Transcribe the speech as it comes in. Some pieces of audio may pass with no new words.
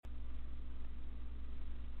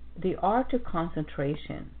The art of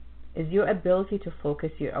concentration is your ability to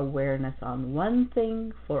focus your awareness on one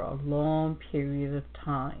thing for a long period of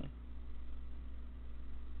time.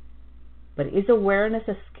 But is awareness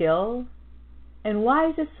a skill? And why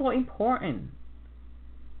is it so important?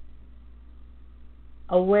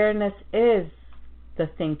 Awareness is the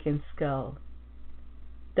thinking skill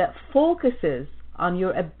that focuses on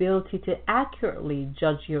your ability to accurately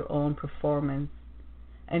judge your own performance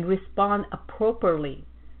and respond appropriately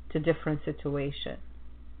to different situations.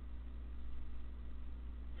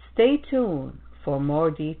 Stay tuned for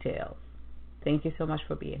more details. Thank you so much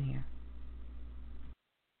for being here.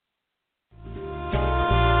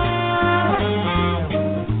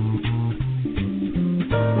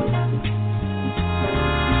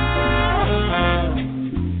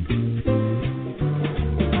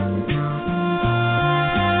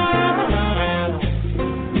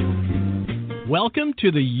 Welcome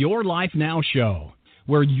to the Your Life Now show,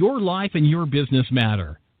 where your life and your business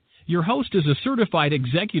matter. Your host is a certified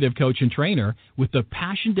executive coach and trainer with the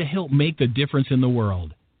passion to help make the difference in the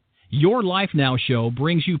world. Your Life Now show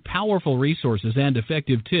brings you powerful resources and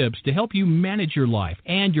effective tips to help you manage your life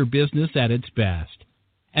and your business at its best.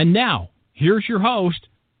 And now, here's your host,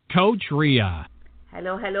 Coach Ria.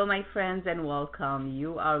 Hello, my friends, and welcome.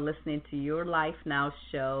 You are listening to Your Life Now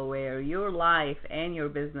show, where your life and your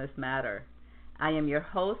business matter. I am your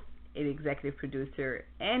host, an executive producer,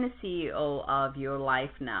 and a CEO of Your Life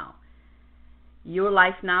Now. Your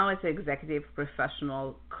Life Now is an executive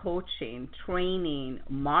professional coaching, training,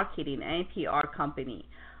 marketing, and PR company.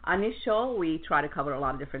 On this show, we try to cover a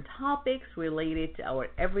lot of different topics related to our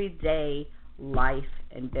everyday life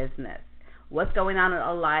and business. What's going on in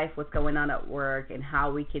our life, what's going on at work, and how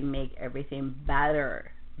we can make everything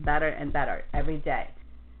better and better every day.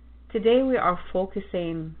 Today, we are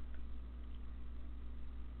focusing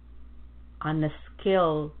on the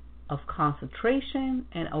skill of concentration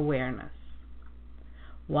and awareness.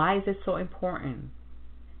 Why is it so important?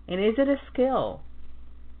 And is it a skill?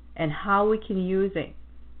 And how we can use it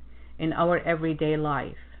in our everyday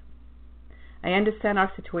life? I understand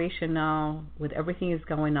our situation now with everything is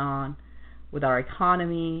going on with our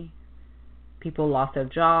economy. People lost their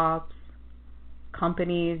jobs,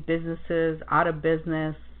 companies, businesses out of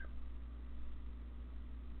business.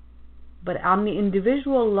 But on the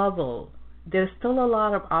individual level, there's still a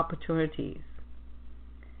lot of opportunities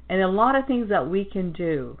and a lot of things that we can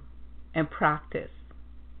do and practice.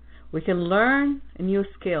 We can learn new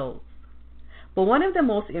skills, but one of the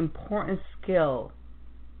most important skills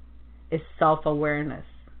is self-awareness.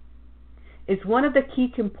 It's one of the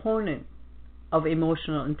key components of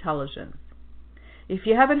emotional intelligence. If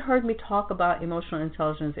you haven't heard me talk about emotional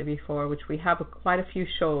intelligence before, which we have quite a few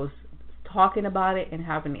shows talking about it and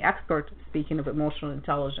having the expert speaking of emotional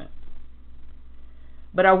intelligence.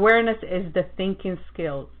 But awareness is the thinking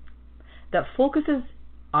skills that focuses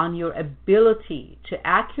on your ability to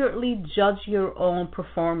accurately judge your own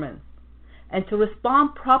performance and to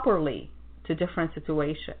respond properly to different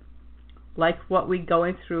situations, like what we're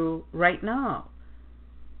going through right now.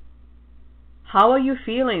 How are you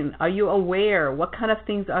feeling? Are you aware? What kind of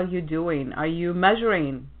things are you doing? Are you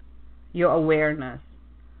measuring your awareness?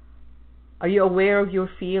 Are you aware of your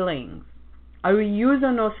feelings? Are you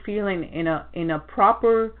using those feelings in a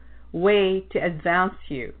proper way to advance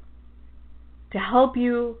you, to help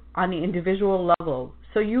you on the individual level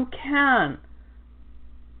so you can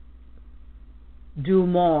do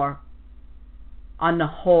more on the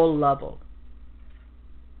whole level?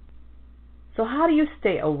 So how do you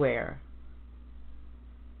stay aware?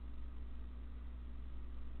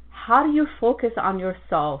 How do you focus on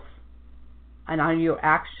yourself and on your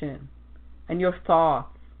action and your thoughts?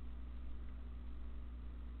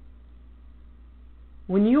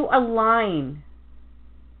 When you align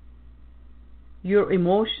your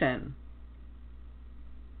emotion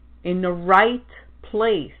in the right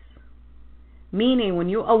place, meaning when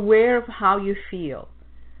you're aware of how you feel.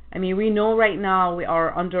 I mean, we know right now we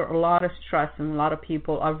are under a lot of stress, and a lot of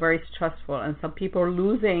people are very stressful, and some people are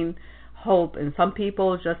losing hope, and some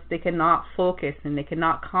people just, they cannot focus and they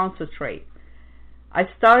cannot concentrate. I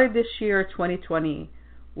started this year, 2020,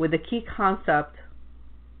 with the key concept,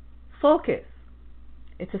 focus.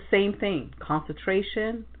 It's the same thing.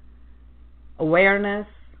 Concentration, awareness,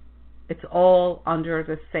 it's all under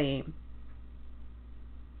the same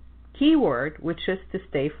keyword, which is to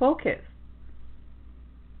stay focused.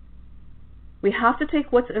 We have to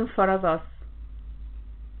take what's in front of us,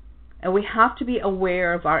 and we have to be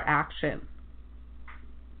aware of our action.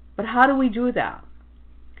 But how do we do that?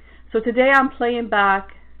 So today I'm playing back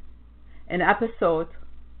an episode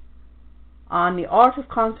on the art of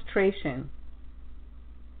concentration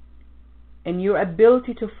and your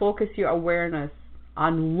ability to focus your awareness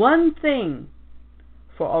on one thing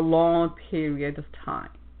for a long period of time.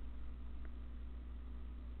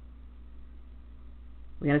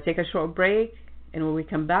 We're going to take a short break, and when we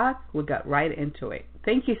come back, we'll get right into it.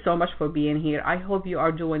 Thank you so much for being here. I hope you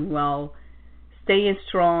are doing well, staying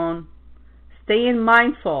strong, staying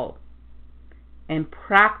mindful, and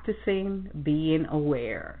practicing being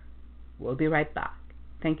aware. We'll be right back.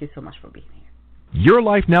 Thank you so much for being here. Your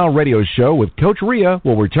Life Now radio show with Coach Ria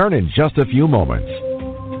will return in just a few moments.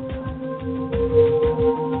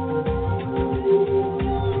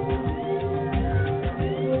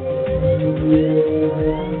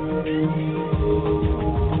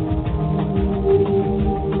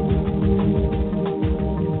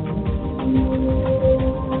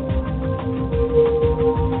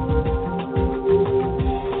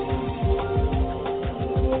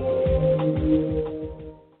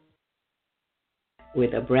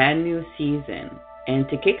 With a brand new season. And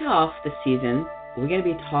to kick off the season, we're going to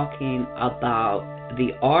be talking about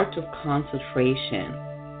the art of concentration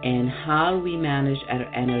and how we manage our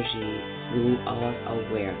energy through our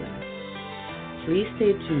awareness. Please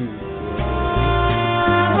stay tuned.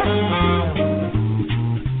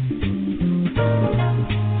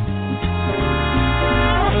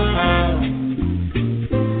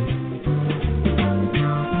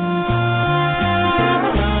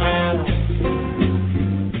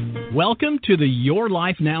 Welcome to the Your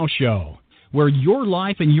Life Now show, where your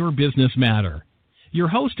life and your business matter. Your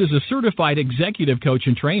host is a certified executive coach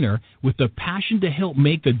and trainer with the passion to help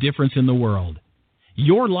make the difference in the world.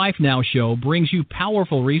 Your Life Now show brings you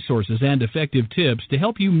powerful resources and effective tips to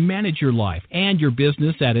help you manage your life and your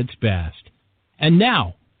business at its best. And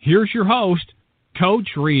now, here's your host,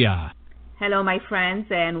 Coach Ria. Hello, my friends,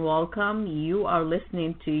 and welcome. You are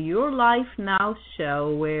listening to Your Life Now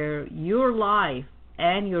show, where your life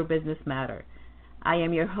and your business matter. I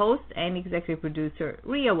am your host and executive producer,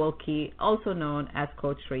 Ria Wilkie, also known as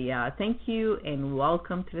Coach Ria. Thank you and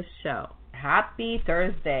welcome to the show. Happy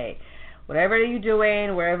Thursday. Whatever you're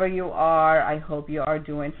doing, wherever you are, I hope you are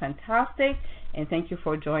doing fantastic, and thank you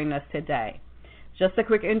for joining us today. Just a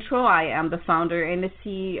quick intro. I am the founder and the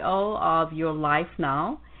CEO of Your Life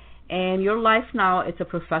Now, and Your Life Now is a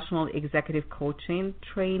professional executive coaching,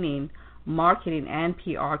 training, marketing, and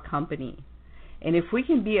PR company. And if we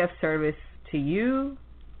can be of service to you,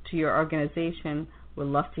 to your organization, we'd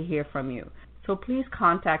love to hear from you. So please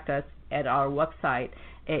contact us at our website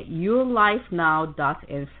at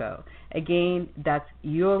yourlifenow.info. Again, that's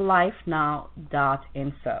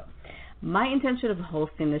yourlifenow.info. My intention of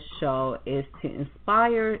hosting this show is to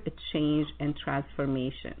inspire a change and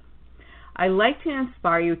transformation. I like to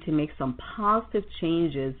inspire you to make some positive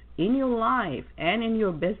changes in your life and in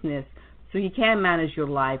your business so you can manage your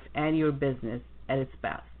life and your business at its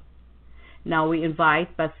best. Now, we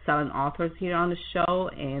invite best-selling authors here on the show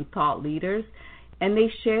and thought leaders, and they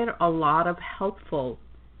share a lot of helpful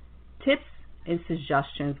tips and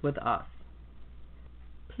suggestions with us.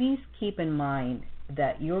 Please keep in mind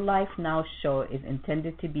that Your Life Now show is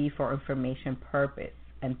intended to be for information purpose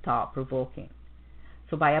and thought-provoking.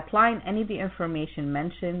 So by applying any of the information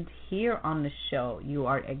mentioned here on the show, you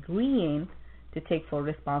are agreeing to take full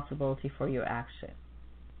responsibility for your action.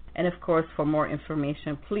 And of course, for more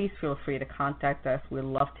information, please feel free to contact us. We'd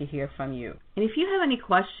love to hear from you. And if you have any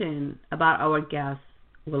questions about our guests,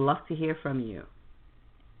 we'd love to hear from you.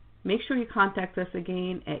 Make sure you contact us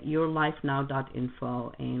again at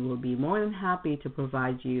yourlifenow.info, and we'll be more than happy to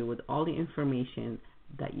provide you with all the information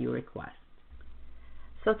that you request.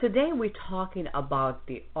 So today we're talking about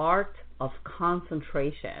the art of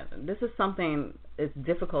concentration. This is something that's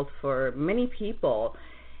difficult for many people,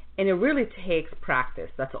 and it really takes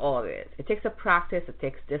practice. That's all it is. It takes a practice, it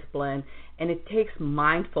takes discipline, and it takes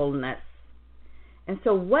mindfulness. And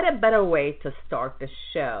so what a better way to start the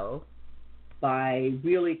show by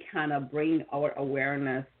really kind of bringing our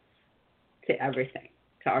awareness to everything,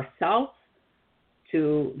 to ourselves,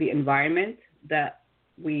 to the environment that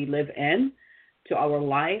we live in, to our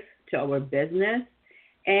life, to our business.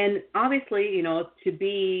 And obviously, to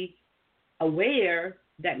be aware,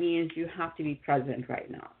 that means you have to be present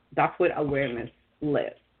right now. That's where awareness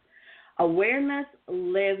lives. Awareness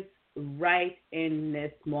lives right in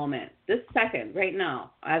this moment, this second, right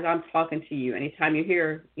now, as I'm talking to you. Anytime you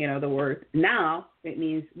hear, the word now, it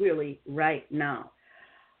means really right now.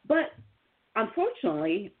 But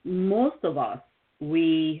unfortunately, most of us,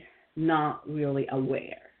 we not really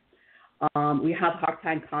aware. We have a hard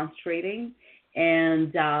time concentrating.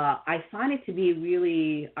 And I find it to be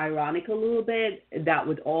really ironic a little bit that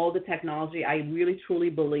with all the technology, I really truly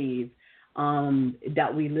believe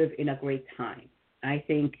that we live in a great time. I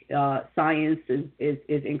think science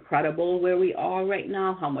is incredible where we are right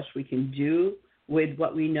now, how much we can do with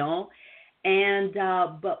what we know. And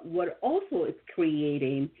but what also it's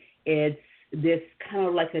creating is this kind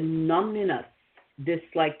of like a numbness, this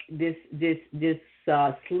like this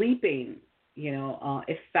sleeping,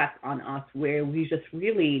 effect on us, where we just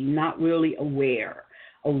really not really aware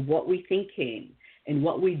of what we're thinking and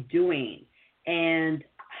what we're doing and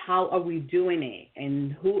how are we doing it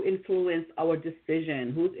and who influenced our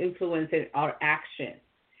decision, who's influencing our action.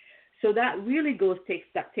 So that really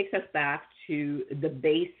takes us back to the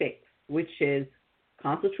basics, which is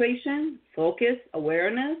concentration, focus,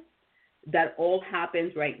 awareness. That all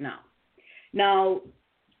happens right now. Now,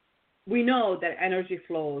 we know that energy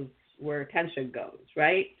flows where attention goes,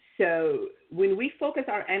 right? So when we focus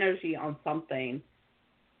our energy on something,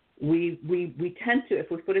 we tend to,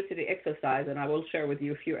 if we put it to the exercise, and I will share with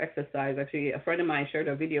you a few exercises. Actually, a friend of mine shared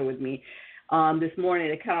a video with me this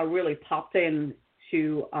morning. It kind of really popped in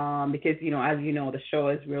to, because, as you know, the show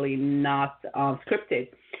is really not scripted.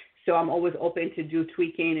 So I'm always open to do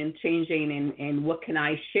tweaking and changing and what can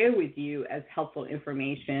I share with you as helpful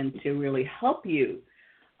information to really help you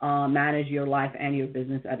manage your life and your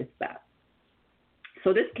business at its best.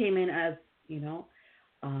 So this came in as,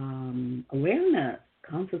 awareness,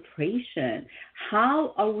 concentration.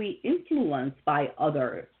 How are we influenced by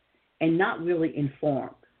others and not really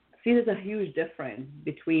informed? See, there's a huge difference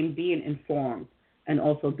between being informed and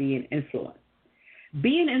also being influenced.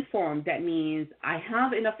 Being informed, that means I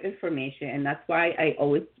have enough information, and that's why I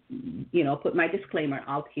always, put my disclaimer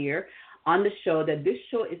out here on the show that this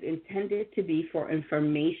show is intended to be for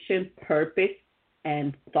information, purpose,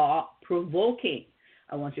 and thought-provoking.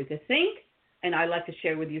 I want you to think, and I'd like to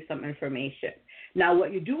share with you some information. Now,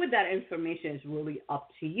 what you do with that information is really up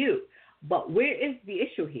to you. But where is the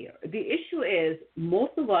issue here? The issue is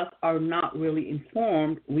most of us are not really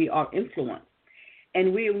informed. We are influenced.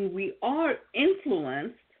 And when we are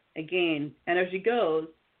influenced, again, energy goes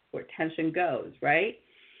where attention goes, right?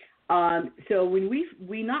 So when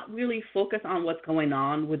we not really focus on what's going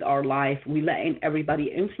on with our life, we letting everybody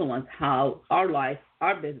influence how our life,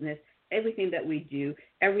 our business, everything that we do,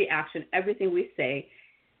 every action, everything we say,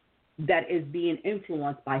 that is being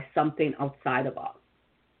influenced by something outside of us.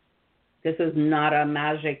 This is not a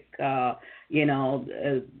magic, a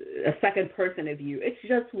second person of you. It's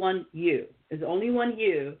just one you. There's only one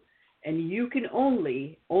you, and you can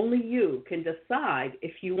only you can decide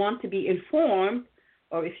if you want to be informed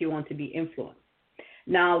or if you want to be influenced.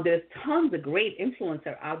 Now, there's tons of great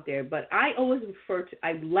influencers out there, but I always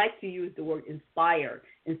I like to use the word inspire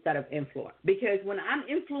instead of influence, because when I'm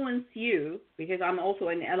influence you, because I'm also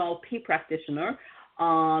an NLP practitioner,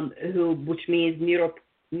 which means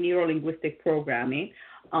neuro-linguistic programming.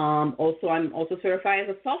 Also, I'm also certified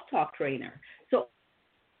as a self-talk trainer. So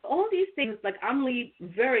all these things, like I'm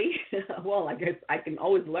very, well, I guess I can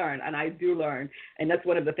always learn, and I do learn. And that's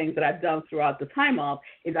one of the things that I've done throughout the time off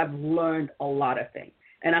is I've learned a lot of things.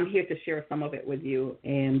 And I'm here to share some of it with you.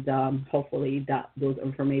 And hopefully those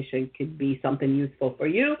information could be something useful for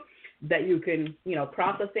you, that you can,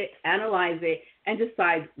 process it, analyze it, and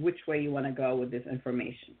decide which way you want to go with this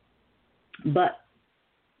information. But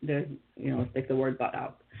there's, stick the word "but"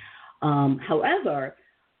 out. However,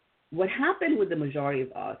 what happened with the majority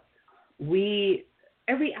of us,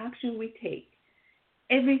 every action we take,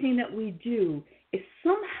 everything that we do is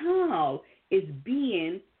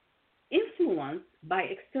being influenced by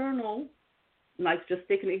external. Like, just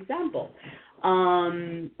take an example.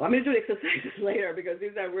 I'm going to do exercises later because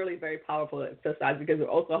these are really very powerful exercises, because it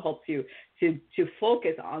also helps you to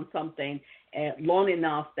focus on something long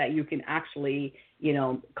enough that you can actually,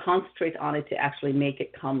 concentrate on it to actually make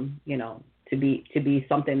it come, to be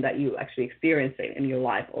something that you actually experience in your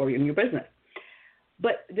life or in your business.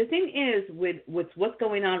 But the thing is, with what's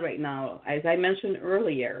going on right now, as I mentioned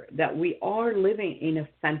earlier, that we are living in a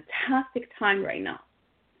fantastic time right now.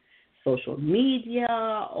 Social media,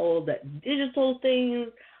 all the digital things.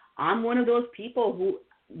 I'm one of those people who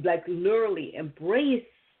literally embrace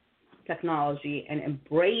technology and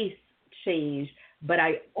embrace change, but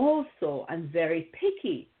I also am very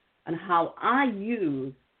picky on how I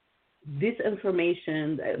use this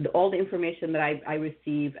information, all the information that I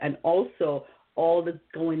receive, and also all that's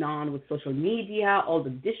going on with social media, all the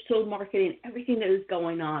digital marketing, everything that is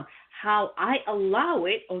going on, how I allow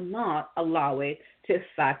it or not allow it to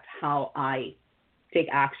affect how I take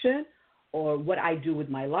action or what I do with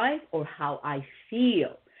my life or how I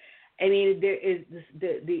feel. I mean, there is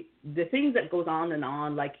the things that goes on and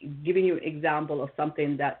on, like giving you an example of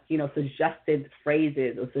something that, suggested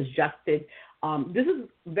phrases or suggested, this is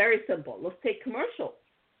very simple. Let's take commercials.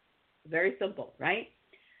 Very simple, right?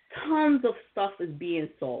 Tons of stuff is being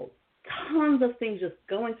sold. Tons of things just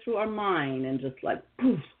going through our mind and just like,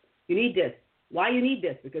 poof, you need this. Why you need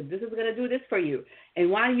this? Because this is going to do this for you. And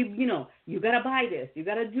why you got to buy this. You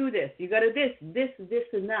got to do this. You got to this,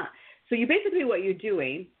 and that. So you basically what you're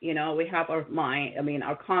doing, we have our mind,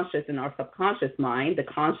 our conscious and our subconscious mind. The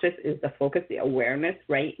conscious is the focus, the awareness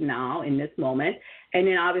right now in this moment. And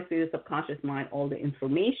then obviously the subconscious mind, all the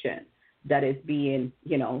information that is being,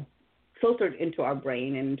 filtered into our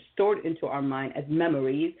brain and stored into our mind as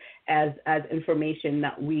memories, as information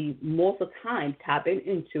that we most of the time tap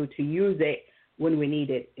into to use it when we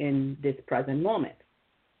need it in this present moment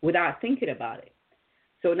without thinking about it.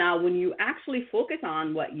 So now when you actually focus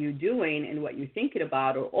on what you're doing and what you're thinking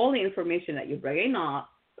about, or all the information that you're bringing up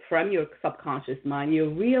from your subconscious mind,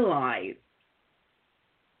 you realize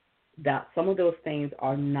that some of those things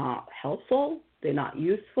are not helpful, they're not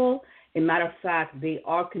useful. As a matter of fact, they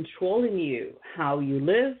are controlling you, how you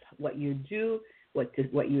live, what you do, what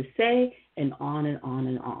you say, and on and on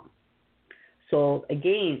and on. So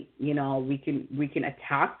again, we can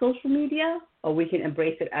attack social media, or we can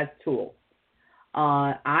embrace it as tools.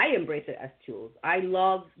 I embrace it as tools. I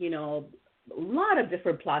love, a lot of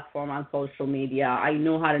different platforms on social media. I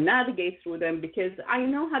know how to navigate through them because I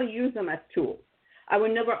know how to use them as tools. I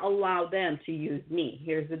would never allow them to use me.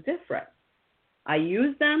 Here's the difference. I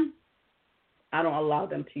use them. I don't allow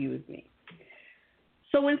them to use me.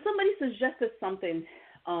 So when somebody suggested something,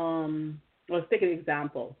 let's take an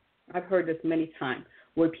example. I've heard this many times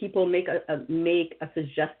where people make a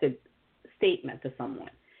suggested statement to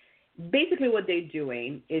someone. Basically what they're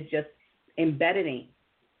doing is just embedding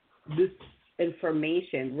this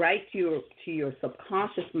information right to your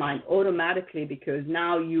subconscious mind automatically, because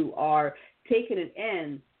now you are taking it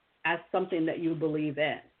in as something that you believe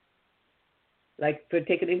in. Like, to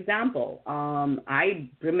take an example, I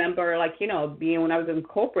remember, being when I was in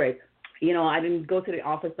corporate, I didn't go to the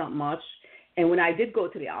office that much. And when I did go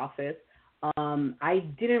to the office, I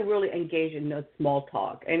didn't really engage in no small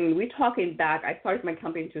talk. And we're talking back, I started my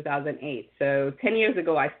company in 2008. So 10 years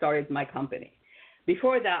ago, I started my company.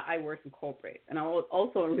 Before that, I worked in corporate, and I was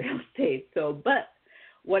also in real estate. But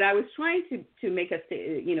what I was trying to make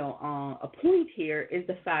a point here is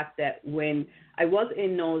the fact that when I was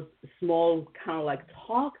in those small kind of like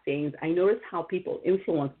talk things, I noticed how people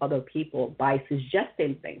influence other people by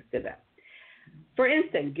suggesting things to them. For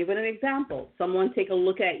instance, give it an example. Someone take a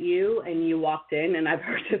look at you and you walked in, and I've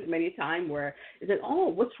heard this many times where they said, "Oh,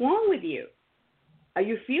 what's wrong with you? Are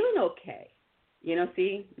you feeling okay?"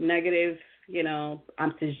 See, negative,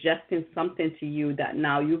 I'm suggesting something to you that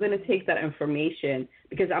now you're going to take that information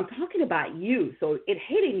because I'm talking about you. So it's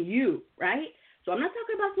hitting you, right? So I'm not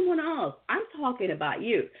talking about someone else. I'm talking about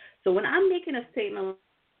you. So when I'm making a statement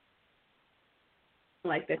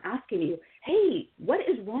like that, asking you, hey, what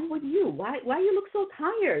is wrong with you? Why you look so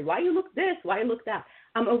tired? Why you look this? Why you look that?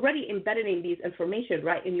 I'm already embedding these information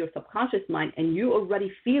right in your subconscious mind, and you're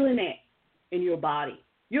already feeling it in your body.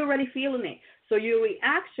 You're already feeling it. So your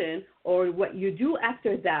reaction or what you do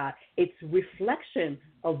after that, it's reflection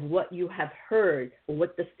of what you have heard or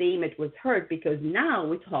what the statement was heard, because now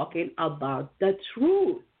we're talking about the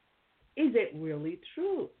truth. Is it really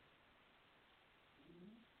true?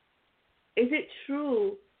 Is it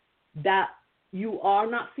true that you are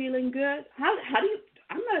not feeling good? How do you,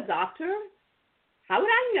 I'm not a doctor. How would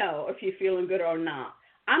I know if you're feeling good or not?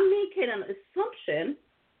 I'm making an assumption,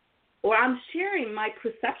 or I'm sharing my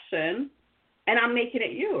perception, and I'm making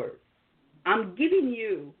it yours. I'm giving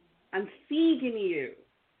you, I'm feeding you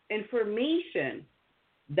information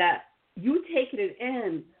that you taking it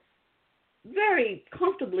in very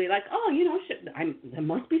comfortably, like, oh, there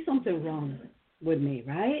must be something wrong with me,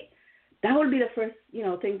 right? That would be the first,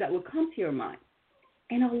 thing that would come to your mind.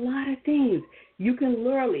 And a lot of things you can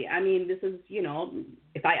literally, this is,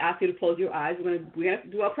 if I ask you to close your eyes, we're gonna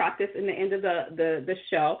do a practice in the end of the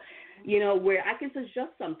show, where I can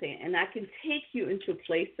suggest something and I can take you into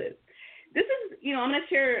places. This is, I'm going to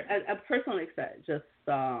share a personal experience just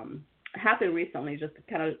happened recently, just to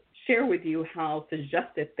kind of share with you how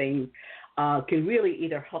suggested things can really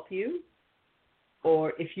either help you,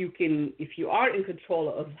 or if you are in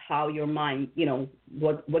control of how your mind,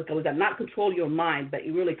 what goes on, not control your mind, but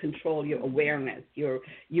you really control your awareness, your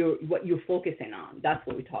what you're focusing on. That's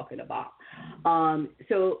what we're talking about.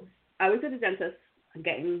 So I was at a dentist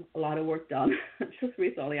getting a lot of work done just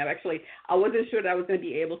recently. I wasn't sure that I was going to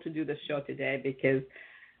be able to do the show today because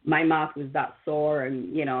my mouth was that sore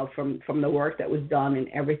and, from the work that was done and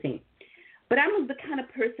everything. But I'm the kind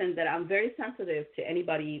of person that I'm very sensitive to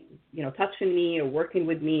anybody, touching me or working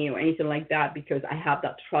with me or anything like that, because I have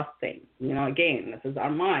that trust thing. Again, this is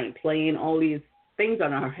our mind playing all these things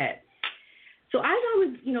on our head. So as I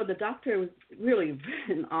was, the doctor was really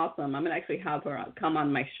awesome. I'm going to actually have her come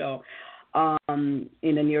on my show in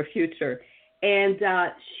the near future. And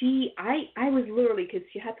I was literally, because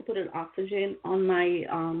she had to put an oxygen on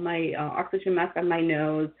my oxygen mask on my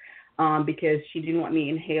nose, because she didn't want me to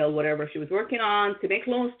inhale whatever she was working on. To make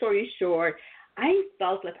long story short, I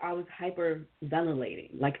felt like I was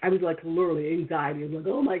hyperventilating. Like I was like literally anxiety. I was like,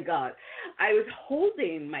 oh my God. I was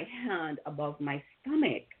holding my hand above my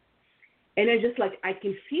stomach. And it's just like I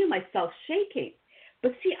can feel myself shaking.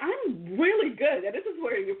 But see, I'm really good. And this is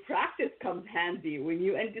where your practice comes handy, when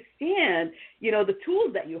you understand, the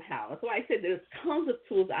tools that you have. That's why I said there's tons of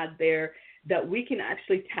tools out there that we can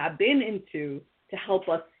actually tap into to help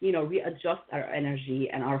us, readjust our energy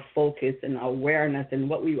and our focus and our awareness and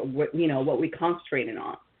what we concentrating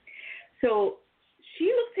on. So she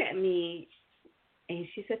looked at me and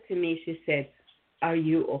she said to me, she said, "Are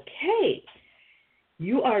you okay?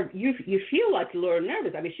 You feel like a little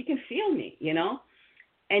nervous." I mean, she can feel me,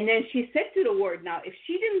 And then she said to the word, now, if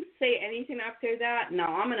she didn't say anything after that, now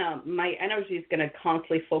my energy is going to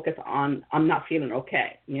constantly focus on, I'm not feeling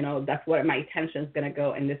okay. That's where my attention is going to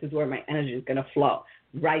go, and this is where my energy is going to flow,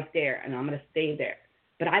 right there, and I'm going to stay there.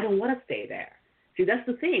 But I don't want to stay there. See, that's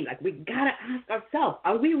the thing. Like, we got to ask ourselves,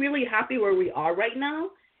 are we really happy where we are right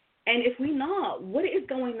now? And if we're not, what is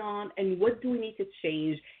going on, and what do we need to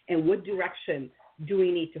change, and what direction do we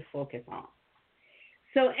need to focus on?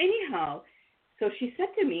 So anyhow, so she said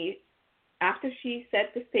to me, after she said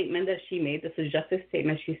the statement that she made, the suggestive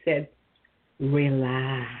statement, she said,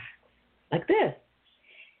 "Relax," like this.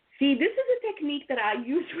 See, this is a technique that I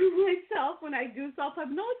use for myself when I do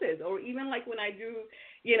self-hypnosis, or even like when I do,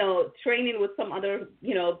 training with some other,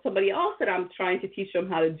 somebody else that I'm trying to teach them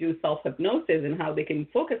how to do self-hypnosis and how they can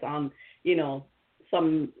focus on,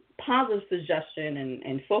 some positive suggestion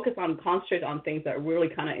and focus on, concentrate on things that are really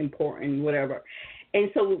kind of important, whatever. And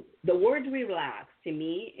so the word relax, to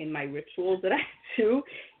me, in my rituals that I do,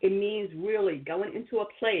 it means really going into a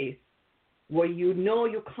place where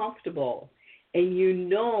you're comfortable and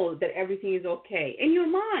that everything is okay. In your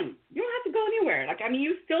mind, you don't have to go anywhere.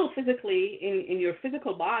 You're still physically in your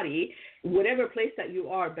physical body, whatever place that you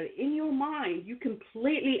are, but in your mind, you're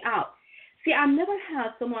completely out. See, I've never had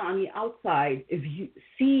someone on the outside, if you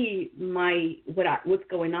see what's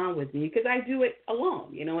going on with me, because I do it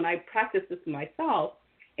alone, and I practice this myself.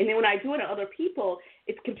 And then when I do it on other people,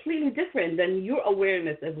 it's completely different than your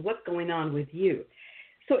awareness of what's going on with you.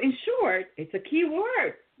 So in short, it's a key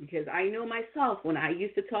word, because I know myself, when I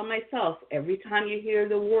used to tell myself, every time you hear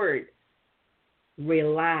the word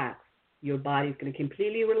relax, your body's going to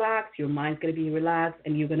completely relax, your mind's going to be relaxed,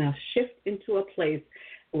 and you're going to shift into a place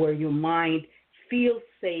where your mind feels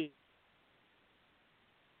safe.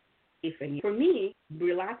 And for me,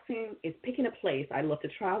 relaxing is picking a place. I love to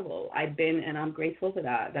travel. I've been, and I'm grateful for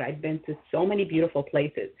that I've been to so many beautiful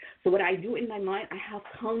places. So what I do in my mind, I have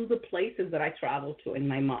tons of places that I travel to in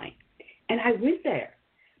my mind. And I went there.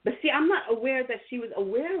 But see, I'm not aware that she was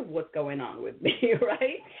aware of what's going on with me,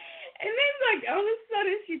 right? And then all of a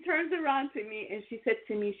sudden she turns around to me and she said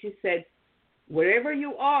to me, she said, "Wherever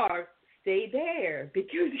you are, stay there,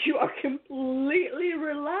 because you are completely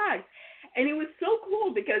relaxed." And it was so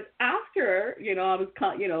cool, because after,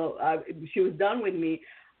 she was done with me,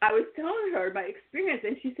 I was telling her my experience,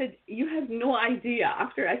 and she said, "You have no idea.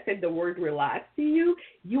 After I said the word relax to you,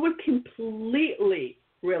 you were completely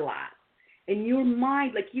relaxed. And your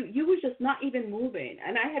mind, you were just not even moving."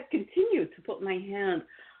 And I had continued to put my hand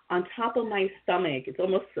on top of my stomach. It's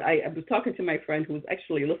almost, I was talking to my friend who's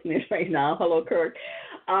actually listening right now. Hello, Kirk,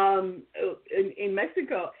 in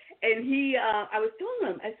Mexico. And I was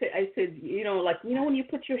telling him, I said, when you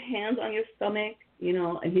put your hands on your stomach,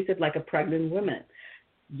 and he said, like a pregnant woman.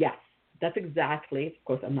 Yes, that's exactly, of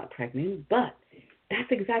course, I'm not pregnant, but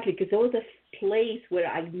that's exactly, because there was a place where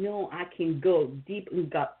I know I can go deep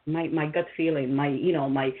in my gut feeling, my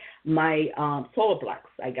solar plex,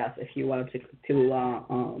 I guess, if you wanted to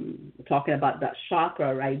talking about that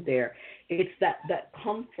chakra right there. It's that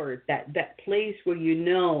comfort, that place where you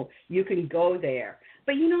can go there.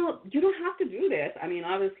 But, you don't have to do this. I mean,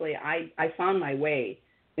 obviously, I found my way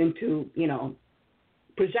into,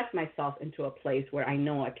 project myself into a place where I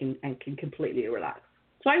know I can completely relax.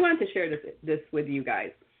 So I wanted to share this with you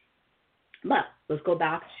guys. But let's go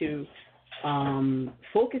back to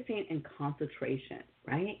focusing and concentration,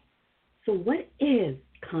 right? So what is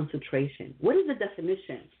concentration? What is the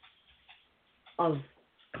definition of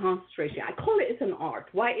concentration. I call it, it's an art.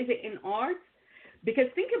 Why is it an art? Because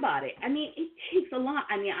think about it. I mean, it takes a lot.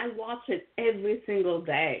 I mean, I watch it every single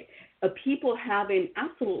day of people having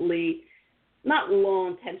absolutely not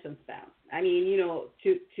long attention span. I mean, you know,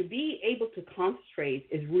 to be able to concentrate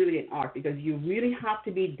is really an art because you really have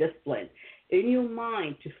to be disciplined in your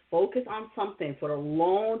mind to focus on something for a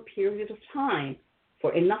long period of time,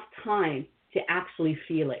 for enough time to actually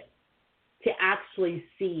feel it, to actually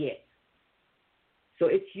see it. So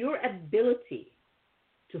it's your ability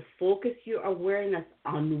to focus your awareness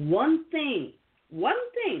on one thing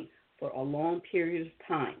for a long period of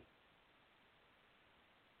time.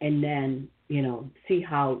 And then, you know, see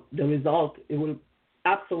how the result, it will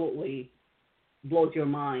absolutely blow your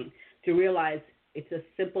mind to realize it's a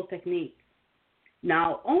simple technique.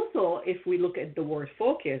 Now, also, if we look at the word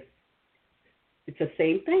focus, it's the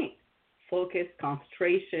same thing. Focus,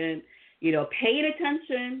 concentration, you know, paying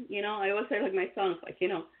attention. You know, I always say, like my son, it's like, you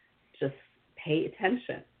know, just pay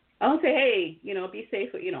attention. I don't say, hey, you know, be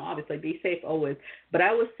safe, you know, obviously be safe always, but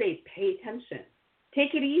I would say pay attention.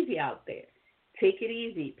 Take it easy out there. Take it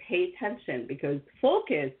easy. Pay attention because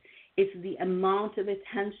focus is the amount of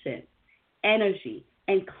attention, energy,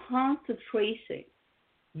 and concentration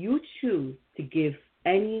you choose to give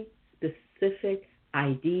any specific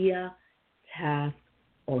idea, task,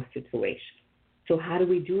 or situation. So how do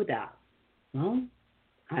we do that? Well,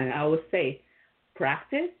 I always say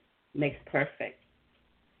practice makes perfect.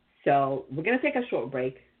 So we're going to take a short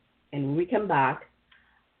break, and when we come back,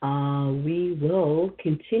 we will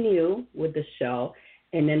continue with the show,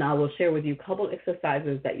 and then I will share with you a couple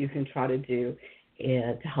exercises that you can try to do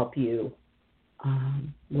to help you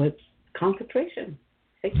with concentration.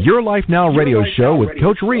 Your Life Now radio show with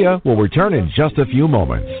Coach Ria will return in just a few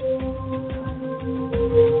moments.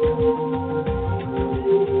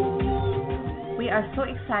 We are so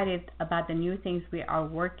excited about the new things we are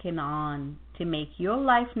working on to make Your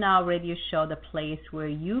Life Now radio show the place where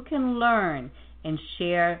you can learn and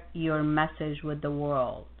share your message with the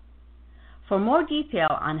world. For more detail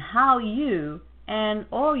on how you and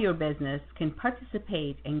or your business can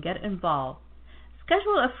participate and get involved,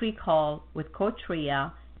 schedule a free call with Coach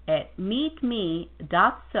Ria at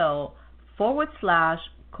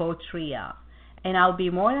meetme.so/Coach Ria, and I'll be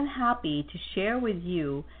more than happy to share with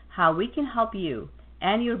you how we can help you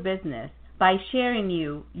and your business by sharing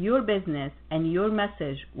your business and your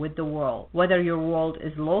message with the world. Whether your world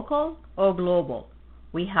is local or global,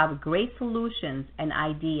 we have great solutions and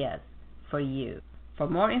ideas for you. For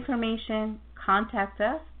more information, contact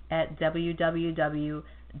us at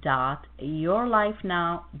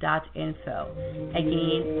www.yourlifenow.info.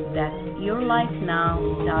 Again, that's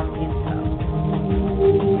yourlifenow.info.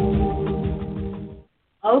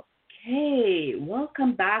 Okay,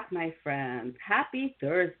 welcome back, my friends. Happy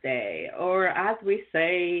Thursday, or as we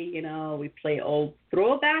say, you know, we play old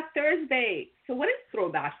Throwback Thursday. So what is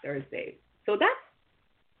Throwback Thursday? So that's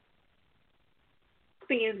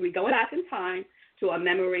means we go back in time to a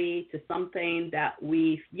memory, to something that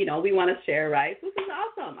we want to share, right? This is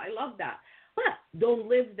awesome. I love that. But don't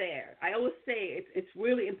live there. I always say it's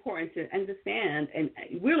really important to understand and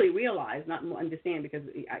really realize, not understand, because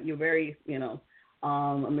you're very, I'm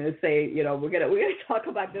going to say, we're going to talk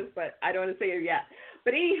about this, but I don't want to say it yet.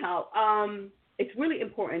 But anyhow, it's really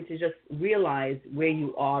important to just realize where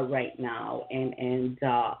you are right now and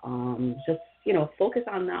just, focus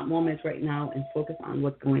on that moment right now and focus on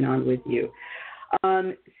what's going on with you.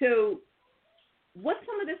 So what's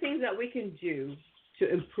some of the things that we can do to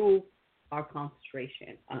improve our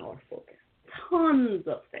concentration and our focus? Tons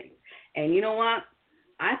of things. And you know what?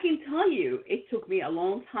 I can tell you it took me a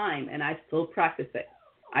long time, and I still practice it.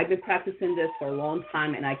 I've been practicing this for a long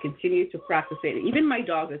time, and I continue to practice it. Even my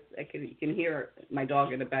dog, you can hear my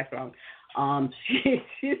dog in the background. She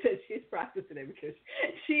says she's practicing it because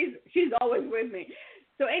she's always with me.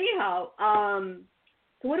 So anyhow,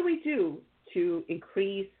 so what do we do to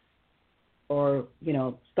increase or,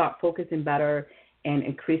 start focusing better and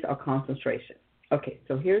increase our concentration? Okay,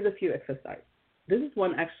 so here's a few exercises. This is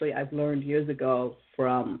one actually I've learned years ago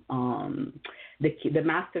from the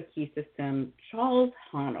Master Key System, Charles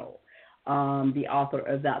Haanel, the author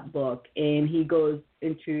of that book. And he goes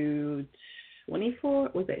into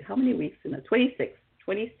 26,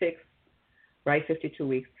 right, 52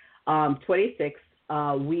 weeks, 26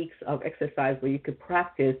 weeks of exercise where you could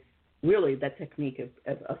practice really that technique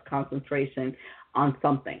of concentration on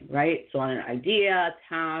something, right? So on an idea,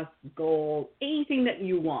 task, goal, anything that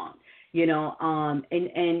you want. And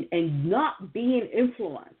not being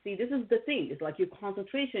influenced. See, this is the thing. It's like your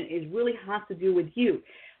concentration really has to do with you.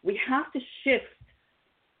 We have to shift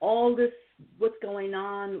all this what's going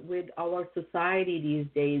on with our society these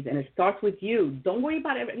days, and it starts with you. Don't worry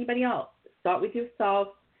about anybody else. Start with yourself.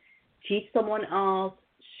 Teach someone else.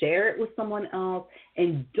 Share it with someone else,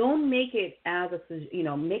 and don't make it as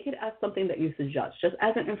make it as something that you suggest, just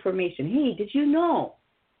as an information. Hey, did you know,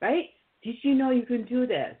 right? Did you know you can do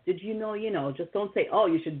this? Did you know, just don't say, oh,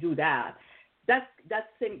 you should do that. That's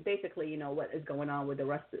basically, what is going on with the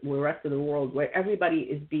rest of the world, where everybody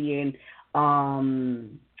is being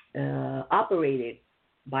operated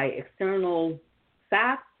by external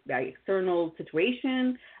facts, by external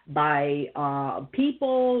situation, by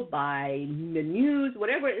people, by the news,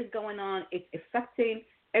 whatever is going on. It's affecting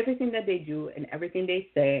everything that they do and everything they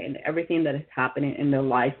say and everything that is happening in their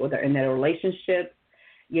life, whether in their relationships,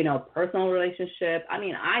 personal relationship. I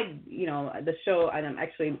mean, the show, I'm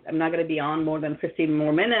not going to be on more than 15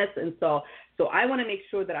 more minutes. And so I want to make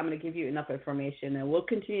sure that I'm going to give you enough information, and we'll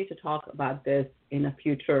continue to talk about this in a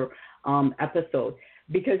future episode,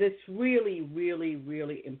 because it's really, really,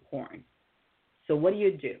 really important. So what do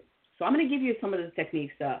you do? So I'm going to give you some of the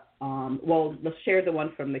techniques that, let's share the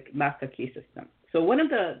one from the Master Key System. So one of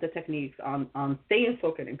the techniques on staying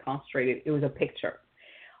focused and concentrated, it was a picture.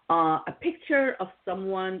 A picture of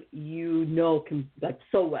someone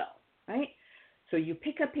so well, right? So you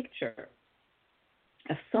pick a picture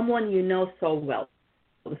of someone you know so well.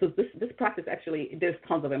 This practice, actually, there's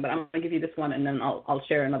tons of them, but I'm going to give you this one, and then I'll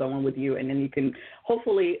share another one with you, and then you can,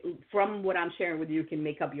 hopefully, from what I'm sharing with you, can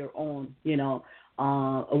make up your own,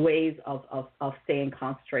 ways of staying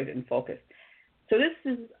concentrated and focused. So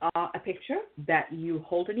this is a picture that you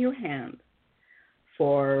hold in your hand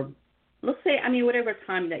for, let's say, whatever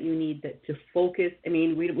time that you need to focus.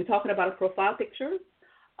 We're talking about a profile picture.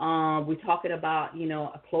 We're talking about,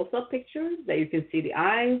 a close-up picture that you can see the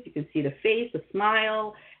eyes, you can see the face, the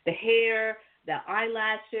smile, the hair, the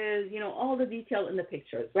eyelashes, all the detail in the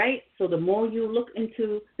pictures, right? So the more you look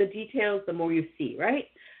into the details, the more you see, right?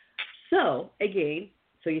 So, again,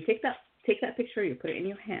 you take that picture, you put it in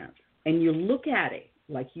your hand, and you look at it,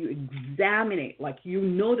 like you examine it, like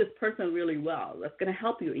this person really well. That's going to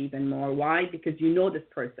help you even more. Why? Because you know this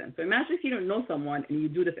person. So imagine if you don't know someone and you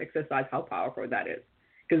do this exercise, how powerful that is.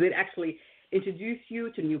 Because it actually introduces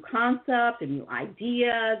you to new concepts and new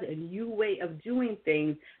ideas and new way of doing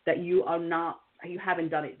things that you haven't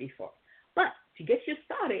done it before. But to get you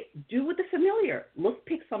started, do with the familiar. Let's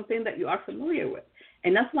pick something that you are familiar with.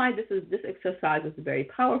 And that's why this exercise is very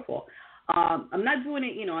powerful. I'm not doing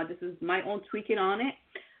it, this is my own tweaking on it.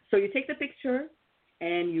 So you take the picture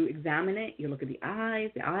and you examine it. You look at the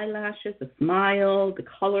eyes, the eyelashes, the smile, the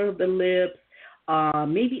color of the lips,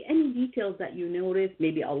 maybe any details that you notice,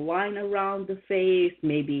 maybe a line around the face,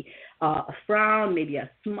 maybe a frown, maybe a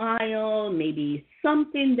smile, maybe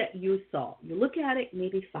something that you saw. You look at it,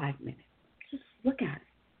 maybe 5 minutes. Just look at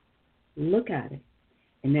it. Look at it.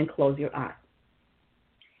 And then close your eyes.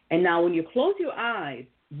 And now when you close your eyes,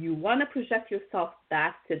 you want to project yourself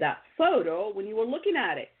back to that photo when you were looking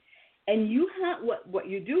at it. And you have what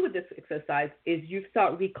you do with this exercise is you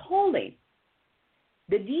start recalling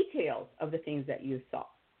the details of the things that you saw.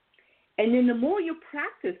 And then the more you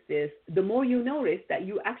practice this, the more you notice that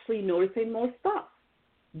you actually noticing more stuff.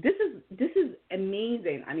 This is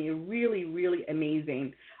amazing. Really, really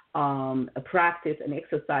amazing a practice and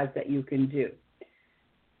exercise that you can do.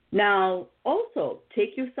 Now, also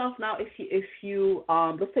take yourself now if you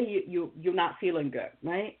let's say you're not feeling good,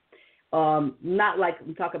 right? Not like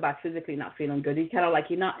we talk about physically not feeling good. You kind of like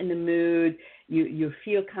you're not in the mood. You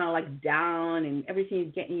feel kind of like down, and everything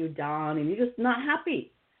is getting you down, and you're just not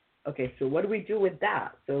happy. Okay, so what do we do with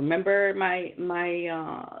that? So remember my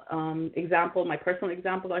example, my personal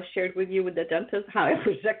example I shared with you with the dentist, how I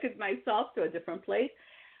projected myself to a different place.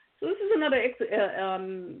 So this is another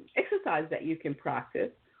exercise that you can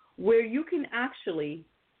practice, where you can actually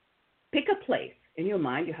pick a place in your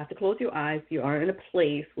mind. You have to close your eyes. You are in a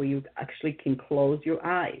place where you actually can close your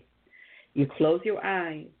eyes. You close your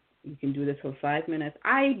eyes. You can do this for 5 minutes.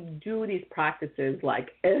 I do these practices like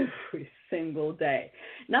every single day.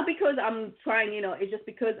 Not because I'm trying, it's just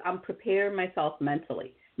because I'm preparing myself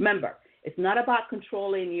mentally. Remember, it's not about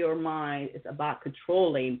controlling your mind. It's about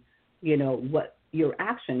controlling, what your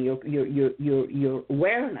action, your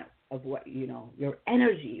awareness of what, your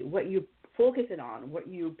energy, what you're focusing on, what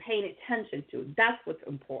you're paying attention to. That's what's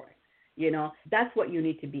important. That's what you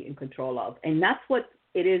need to be in control of. And that's what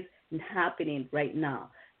it is happening right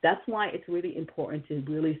now. That's why it's really important to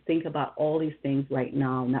really think about all these things right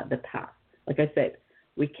now, not the past. Like I said,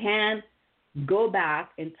 we can go back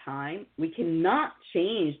in time. We cannot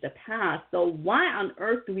change the past. So why on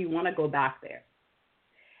earth do we want to go back there?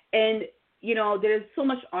 And there's so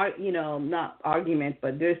much not argument,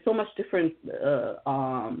 but there's so much different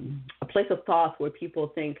a place of thought where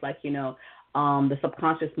people think like, the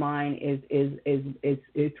subconscious mind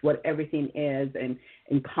is what everything is, and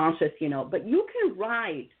conscious, but you can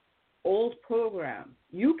write old programs.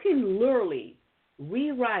 You can literally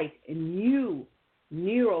rewrite a new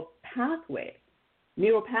neural pathway in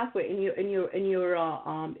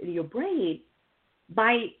your brain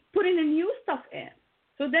by putting the new stuff in.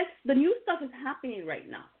 So that's the new stuff is happening right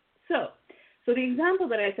now. So the example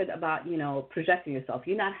that I said about, projecting yourself,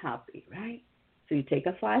 you're not happy, right? So you take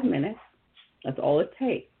a 5 minutes. That's all it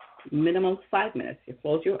takes. Minimum 5 minutes. You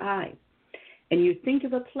close your eyes and you think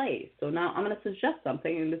of a place. So now I'm going to suggest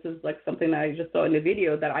something, and this is like something that I just saw in the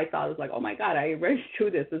video that I thought was like, oh my God, I already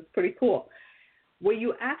do this. It's pretty cool. Where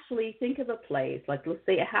you actually think of a place, like let's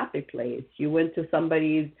say a happy place. You went to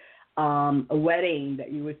somebody's a wedding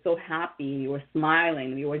that you were so happy, you were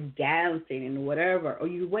smiling, you were dancing and whatever, or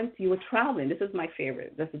you were traveling. This is my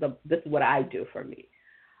favorite. This is what I do for me.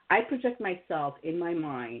 I project myself in my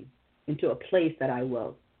mind into a place that I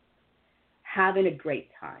was having a great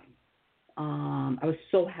time. I was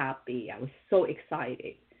so happy. I was so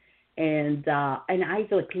excited. And I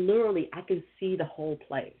like literally I could see the whole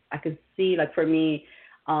place. I could see, like, for me,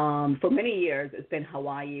 for many years it's been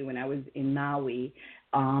Hawaii. When I was in Maui,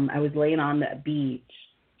 I was laying on the beach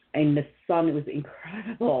and the sun was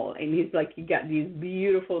incredible. And it's like you got these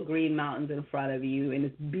beautiful green mountains in front of you and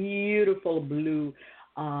this beautiful blue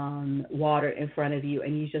water in front of you,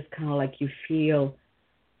 and you just kind of like you feel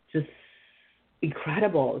just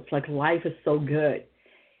incredible. It's like life is so good.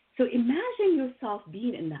 So imagine yourself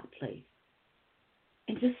being in that place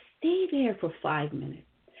and just stay there for 5 minutes.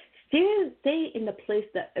 Stay in the place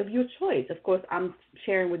of your choice. Of course, I'm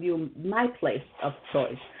sharing with you my place of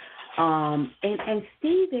choice. And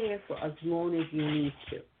stay there for as long as you need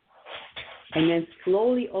to. And then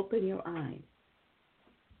slowly open your eyes.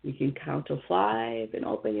 You can count to 5 and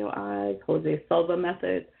open your eyes, Jose Silva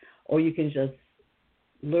method, or you can just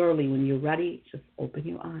literally, when you're ready, just open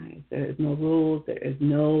your eyes. There is no rules. There is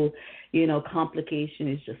no, complication.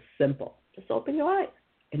 It's just simple. Just open your eyes.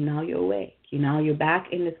 And now you're awake. Now you're back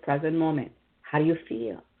in this present moment. How do you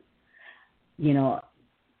feel?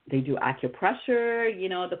 They do acupressure,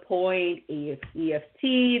 the point,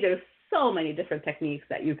 EFT. There's so many different techniques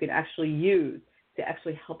that you can actually use to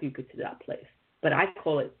actually help you get to that place. But I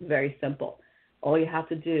call it very simple. All you have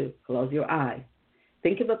to do, close your eyes.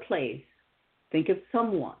 Think of a place. Think of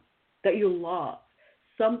someone that you love,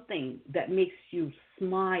 something that makes you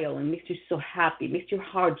smile and makes you so happy, makes your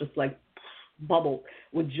heart just like bubble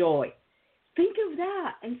with joy. Think of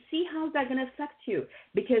that and see how that's going to affect you,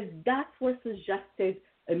 because that's where suggested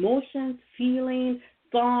emotions, feelings,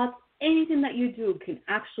 thoughts, anything that you do can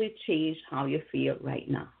actually change how you feel right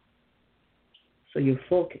now. So you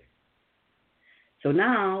focus. So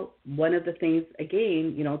now, one of the things,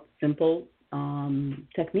 again, simple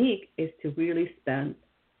technique is to really spend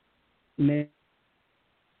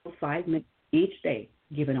 5 minutes each day,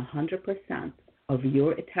 giving 100% of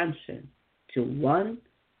your attention to one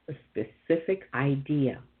specific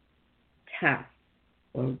idea, task,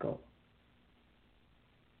 or goal.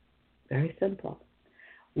 Very simple.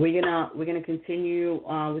 We're gonna continue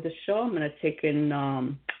with the show. I'm gonna take in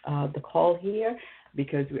the call here,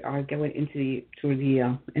 because we are going into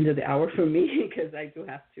the end of the hour for me, because I do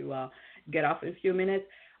have to get off in a few minutes.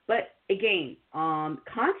 But again,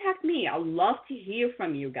 contact me. I'd love to hear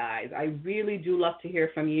from you guys. I really do love to hear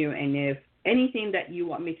from you. And if anything that you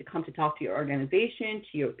want me to come to talk to your organization,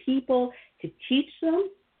 to your people, to teach them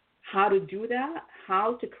how to do that,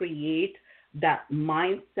 how to create that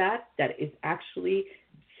mindset that is actually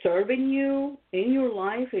serving you in your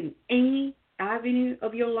life, in any avenue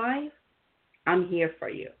of your life, I'm here for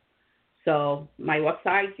you. So my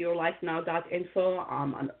website, yourlifenow.info.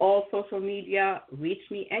 I'm on all social media. Reach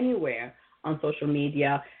me anywhere on social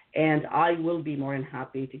media, and I will be more than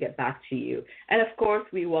happy to get back to you. And, of course,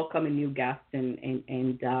 we welcome a new guest and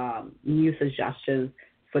new suggestions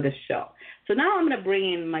for the show. So now I'm going to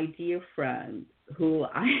bring in my dear friend who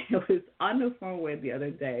I was on the phone with the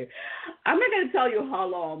other day. I'm not going to tell you how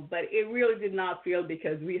long, but it really did not feel,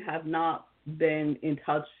 because we have not been in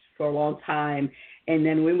touch for a long time. And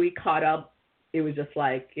then when we caught up, it was just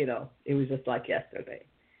like, it was just like yesterday.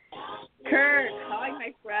 Kurt, hi,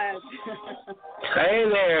 my friend. Hey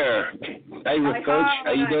there. Hey, Coach.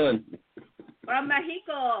 How you doing? From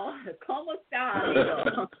Mexico. ¿Cómo está,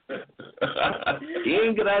 amigo?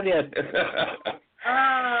 Bien, gracias.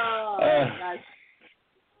 Oh, my gosh.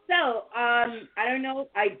 So, I don't know.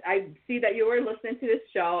 I see that you were listening to this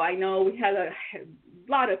show. I know we had a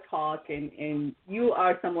lot of talk, and you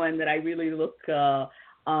are someone that I really look, not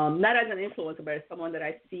as an influencer, but as someone that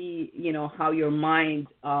I see, how your mind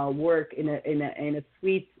work in a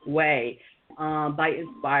sweet way by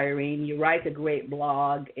inspiring. You write a great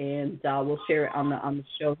blog, and we'll share it on the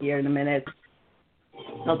show here in a minute.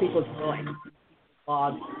 Tell people to go and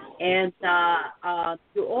blog. And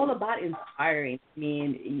you're all about inspiring. I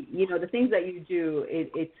mean, the things that you do,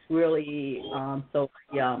 it's really so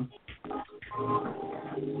yum.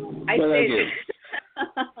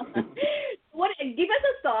 Give us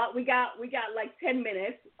a thought. We got like 10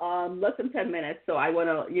 minutes, less than 10 minutes. So I want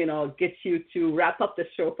to, get you to wrap up the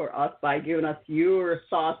show for us by giving us your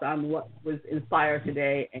thoughts on what was inspired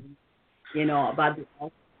today and, about the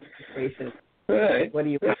situation. All right. What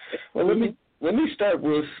do you? Well, let me start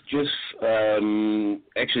with just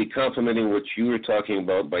actually complimenting what you were talking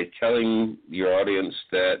about by telling your audience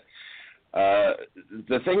that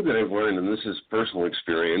the thing that I've learned, and this is personal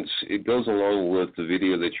experience, it goes along with the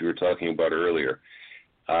video that you were talking about earlier,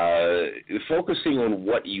 focusing on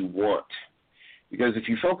what you want. Because if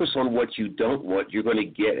you focus on what you don't want, you're going to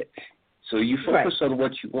get it. So you focus on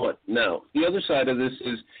what you want. Now, the other side of this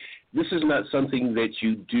is not something that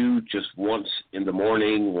you do just once in the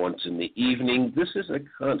morning, once in the evening. This is a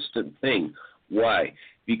constant thing. Why?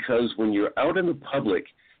 Because when you're out in the public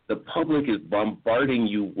is bombarding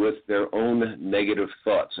you with their own negative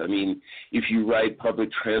thoughts. I mean, if you ride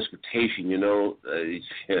public transportation,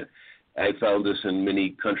 I found this in many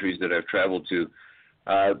countries that I've traveled to.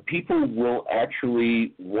 People will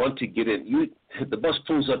actually want to get in. The bus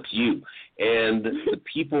pulls up to you, and the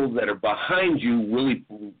people that are behind you really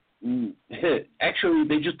actually,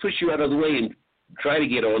 they just push you out of the way and try to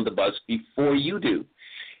get on the bus before you do.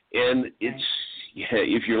 And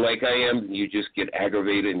if you're like I am, you just get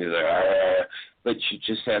aggravated and you're like, but you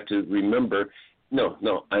just have to remember, no,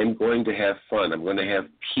 I'm going to have fun. I'm going to have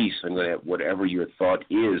peace. I'm going to have whatever your thought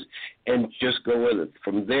is, and just go with it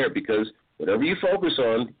from there, because whatever you focus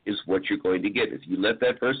on is what you're going to get. If you let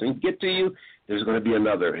that person get to you, there's going to be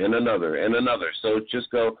another and another and another. So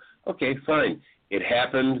just go, okay, fine. It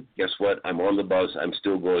happened. Guess what? I'm on the bus. I'm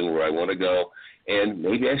still going where I want to go. And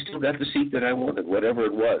maybe I still got the seat that I wanted, whatever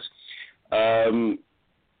it was. I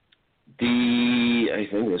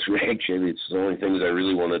think that's actually it's the only things I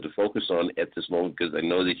really wanted to focus on at this moment, because I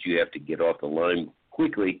know that you have to get off the line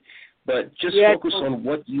quickly. But just focus on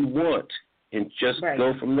what you want and just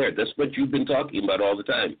go from there. That's what you've been talking about all the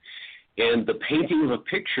time. And the painting of a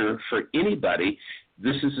picture for anybody,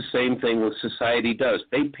 this is the same thing what society does.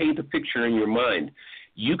 They paint a picture in your mind.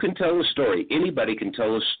 You can tell a story. Anybody can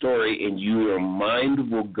tell a story, and your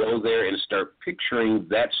mind will go there and start picturing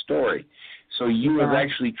that story. So you have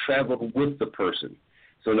actually traveled with the person.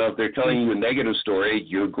 So now if they're telling you a negative story,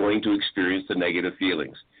 you're going to experience the negative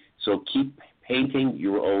feelings. So keep painting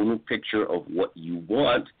your own picture of what you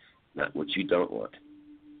want, not what you don't want.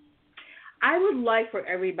 I would like for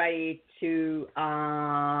everybody to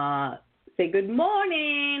say good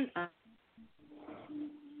morning,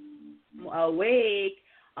 awake.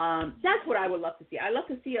 That's what I would love to see. I love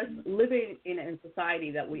to see us living in a society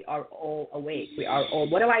that we are all awake. We are all.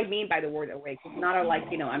 What do I mean by the word awake? It's not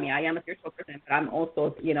I am a spiritual person, but I'm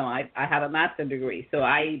also, I have a master's degree, so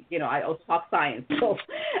I also talk science. So,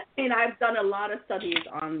 and I've done a lot of studies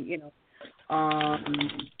on, I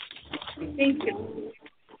think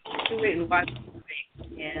do it in one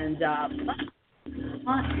way, and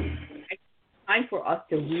it's time for us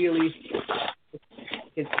to really,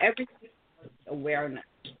 because everything is awareness.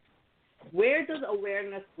 Where does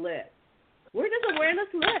awareness live? Where does awareness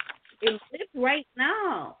live? It lives right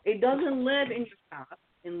now. It doesn't live in your past.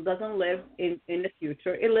 It doesn't live in the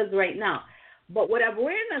future. It lives right now. But what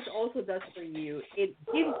awareness also does for you, it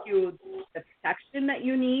gives you the protection that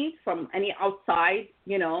you need from any outside,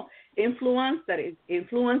 influence that is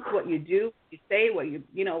influence what you do, what you say,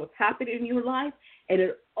 what's happening in your life. And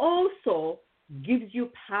it also gives you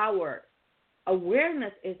power.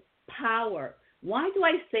 Awareness is power. Why do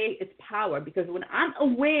I say it's power? Because when I'm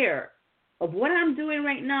aware of what I'm doing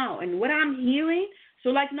right now and what I'm hearing, so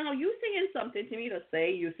like now you saying something to me to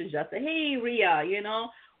say, you suggest, hey, Ria,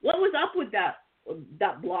 what was up with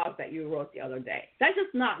that blog that you wrote the other day? That's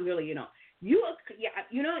just not really, you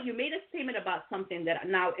made a statement about something that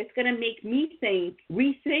now it's going to make me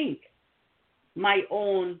rethink my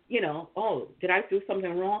own, did I do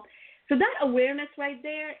something wrong? So that awareness right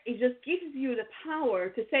there, it just gives you the power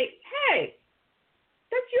to say, hey,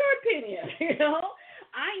 that's your opinion,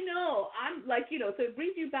 I know. I'm like, so it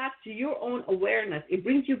brings you back to your own awareness. It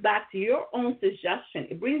brings you back to your own suggestion.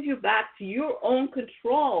 It brings you back to your own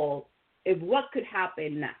control of what could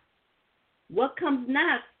happen next. What comes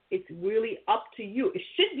next It's really up to you. It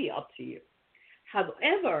should be up to you.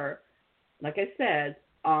 However, like I said,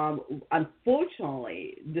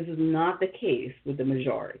 unfortunately, this is not the case with the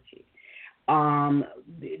majority.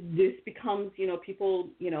 This becomes, people,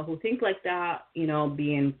 who think like that,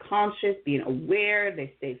 being conscious, being aware,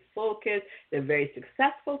 they stay focused, they're very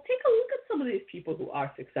successful. Take a look at some of these people who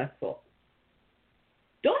are successful.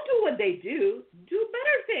 Don't do what they do. Do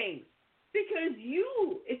better things, because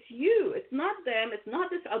it's you. It's not them. It's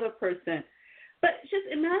not this other person. But just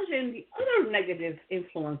imagine the other negative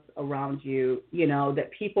influence around you,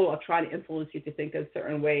 that people are trying to influence you to think a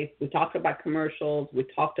certain way. We talked about commercials. We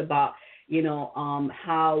talked about,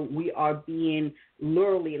 how we are being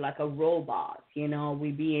literally like a robot.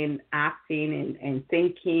 We being acting and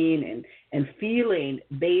thinking and feeling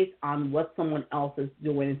based on what someone else is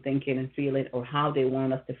doing and thinking and feeling, or how they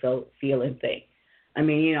want us to feel and think. I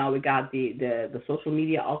mean, we got the social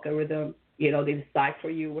media algorithm. They decide for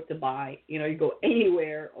you what to buy. You go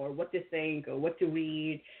anywhere, or what to think, or what to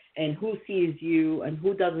read, and who sees you and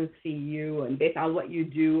who doesn't see you, and based on what you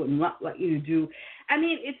do and what you do. I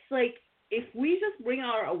mean, it's like, if we just bring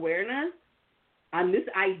our awareness on this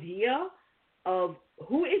idea of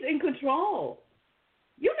who is in control.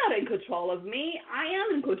 You're not in control of me. I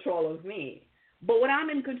am in control of me. But what I'm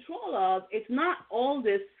in control of, it's not all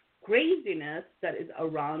this craziness that is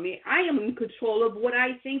around me. I am in control of what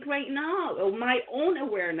I think right now, of my own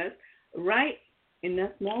awareness right in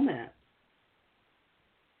this moment.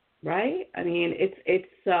 Right? I mean,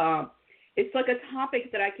 it's like a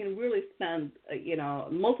topic that I can really spend,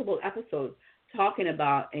 multiple episodes talking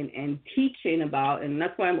about and teaching about, and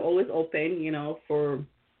that's why I'm always open, for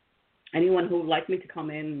anyone who would like me to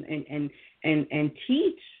come in and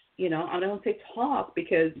teach. I don't say talk,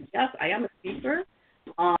 because yes, I am a speaker.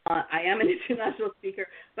 I am an international speaker,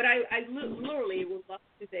 but I literally would love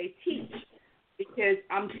to say teach, because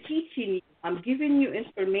I'm teaching you. I'm giving you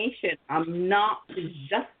information. I'm not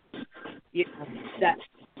just, that.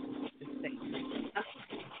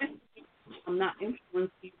 I'm not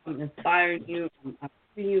influencing you. I'm inspiring you. I'm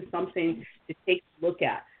giving you something to take a look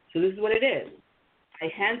at. So this is what it is. I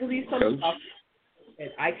handle you some stuff.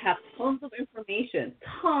 I have tons of information.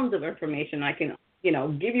 I can,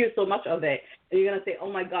 give you so much of it, and you're going to say, oh,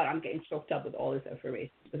 my God, I'm getting choked up with all this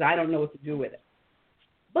information because I don't know what to do with it.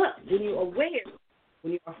 But when you're aware,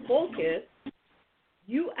 when you are focused,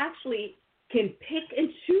 you actually can pick and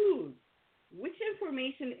choose which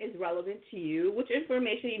information is relevant to you, which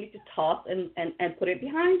information you need to toss and put it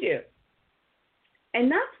behind you.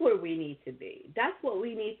 And that's where we need to be. That's what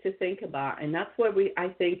we need to think about. And that's where I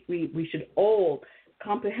think we should all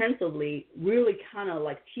comprehensively really kind of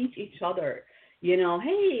like teach each other,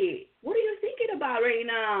 hey, what are you thinking about right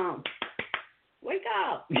now? Wake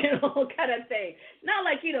up, kind of thing. Not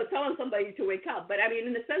like, telling somebody to wake up, but I mean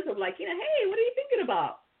in the sense of like, hey, what are you thinking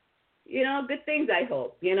about? Good things, I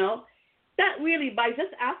hope, That really, by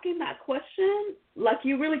just asking that question, like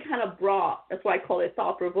you really kind of brought, that's why I call it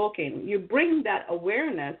thought-provoking. You bring that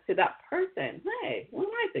awareness to that person. Hey, what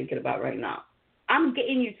am I thinking about right now? I'm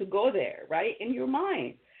getting you to go there, right, in your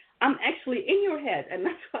mind. I'm actually in your head. And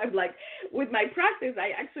that's why I'm like, with my practice,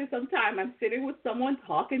 sometimes I'm sitting with someone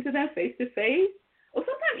talking to them face-to-face, or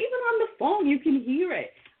sometimes even on the phone, you can hear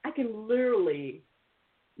it. I can literally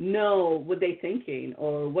know what they're thinking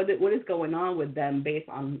or what is going on with them based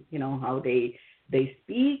on, how they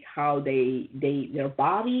speak, how their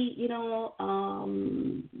body,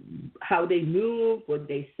 how they move, what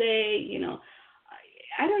they say,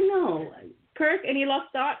 I don't know. Kirk, any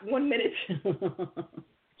last thought? 1 minute.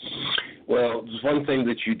 Well, there's one thing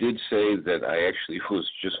that you did say that I actually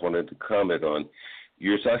just wanted to comment on.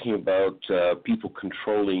 You're talking about people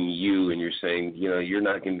controlling you, and you're saying, you're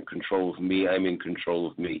not in control of me, I'm in control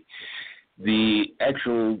of me. The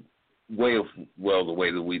actual way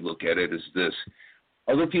that we look at it is this.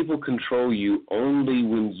 Other people control you only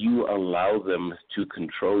when you allow them to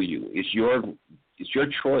control you. It's your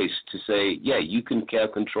choice to say, yeah, you can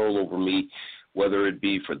have control over me, whether it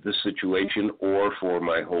be for this situation or for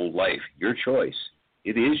my whole life. Your choice.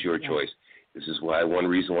 It is your choice. This is one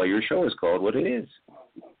reason why your show is called what it is.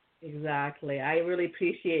 Exactly. I really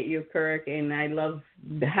appreciate you, Kirk, and I love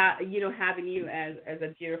having you as a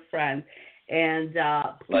dear friend. And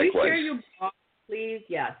please share your blog, please.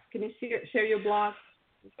 Yes. Can you share your blog?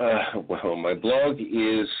 Well, my blog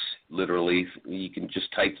is literally, you can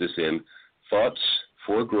just type this in, Thoughts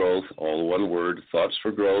for Growth, all one word,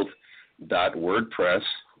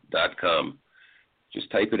 thoughtsforgrowth.wordpress.com.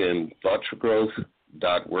 Just type it in,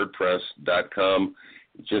 thoughtsforgrowth.wordpress.com.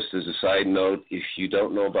 Just as a side note, if you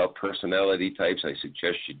don't know about personality types, I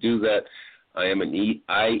suggest you do that. I am an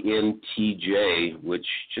INTJ, which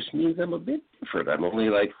just means I'm a bit different. I'm only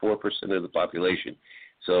like 4% of the population.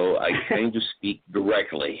 So I kind of speak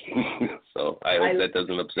directly. So I hope that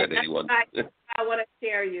doesn't upset anyone. I want to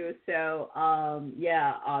share you. So,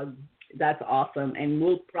 that's awesome. And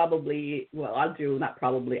we'll probably,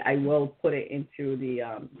 I will put it into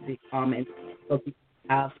the comments so people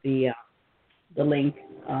have the link.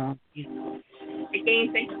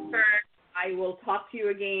 Again, thank you, Kurt. I will talk to you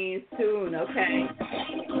again soon, okay?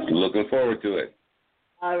 Looking forward to it.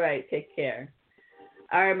 All right, take care.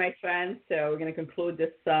 All right, my friends. So we're going to conclude this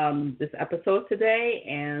episode today,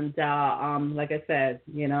 and like I said,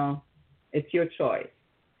 it's your choice,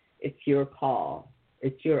 it's your call,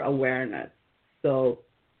 it's your awareness. So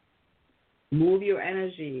move your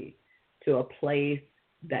energy to a place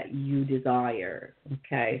that you desire.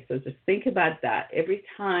 Okay, so just think about that. Every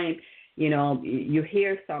time you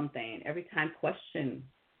hear something, every time question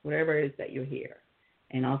whatever it is that you hear,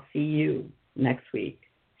 and I'll see you next week.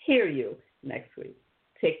 Hear you next week.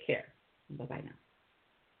 Take care. Bye-bye now.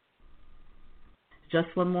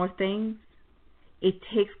 Just one more thing. It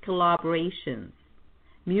takes collaborations,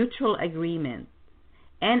 mutual agreements,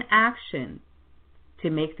 and action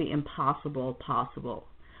to make the impossible possible.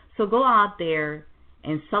 So go out there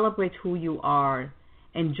and celebrate who you are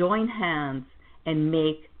and join hands and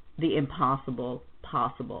make the impossible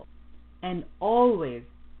possible. And always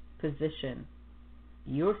position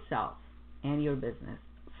yourself and your business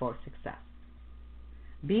for success.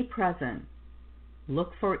 Be present.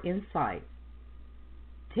 Look for insight.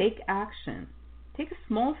 Take action. Take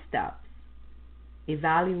small steps.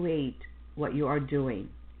 Evaluate what you are doing.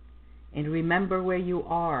 And remember where you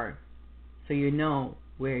are so you know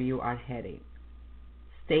where you are heading.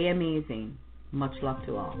 Stay amazing. Much love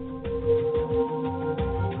to all.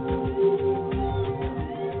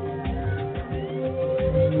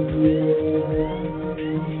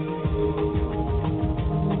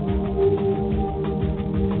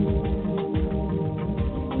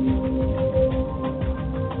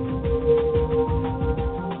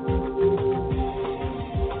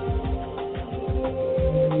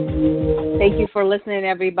 Thank you for listening,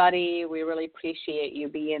 everybody. We really appreciate you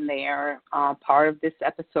being there. Part of this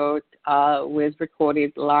episode was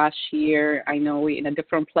recorded last year. I know we're in a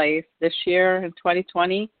different place this year in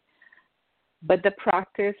 2020, but the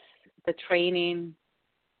practice, the training,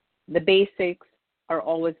 the basics are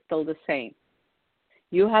always still the same.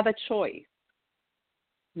 You have a choice.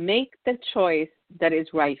 Make the choice that is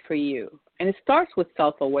right for you. And it starts with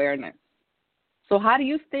self-awareness. So how do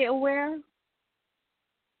you stay aware?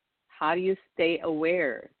 How do you stay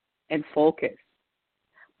aware and focused?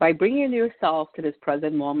 By bringing yourself to this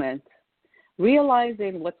present moment,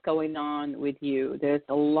 realizing what's going on with you. There's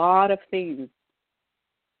a lot of things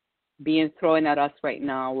being thrown at us right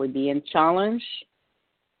now. We're being challenged.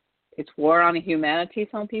 It's war on humanity,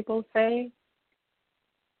 some people say.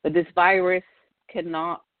 But this virus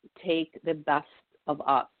cannot take the best of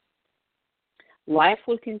us. Life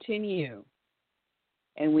will continue,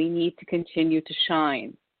 and we need to continue to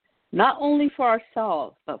shine. Not only for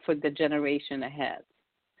ourselves, but for the generation ahead.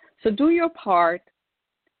 So do your part.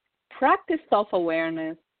 Practice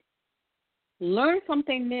self-awareness. Learn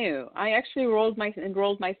something new. I actually enrolled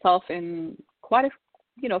myself in quite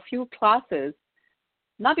a few classes,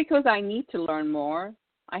 not because I need to learn more.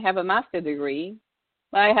 I have a master's degree,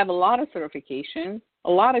 but I have a lot of certifications, a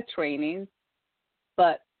lot of training,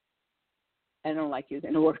 but I don't like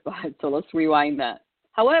using the word but, so let's rewind that.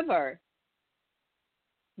 However,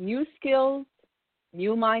 new skills,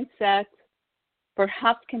 new mindset,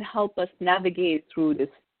 perhaps can help us navigate through this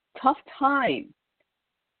tough time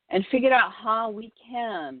and figure out how we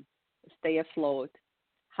can stay afloat,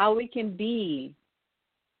 how we can be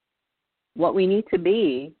what we need to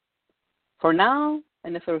be for now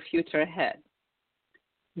and for the future ahead.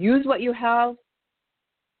 Use what you have,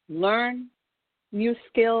 learn new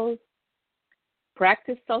skills,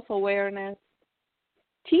 practice self-awareness,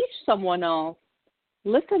 teach someone else,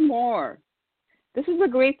 listen more. This is a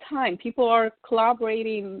great time. People are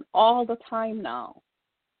collaborating all the time now.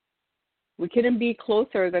 We couldn't be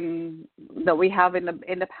closer than that we have in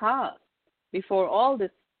the past before all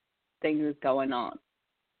this thing is going on.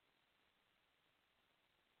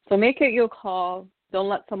 So make it your call. Don't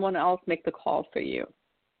let someone else make the call for you.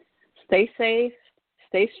 Stay safe.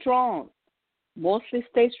 Stay strong. Mostly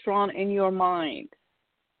stay strong in your mind.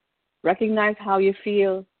 Recognize how you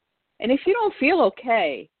feel. And if you don't feel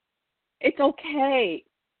okay, it's okay.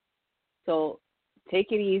 So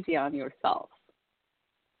take it easy on yourself.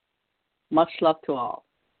 Much love to all.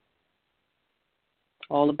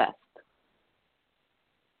 All the best.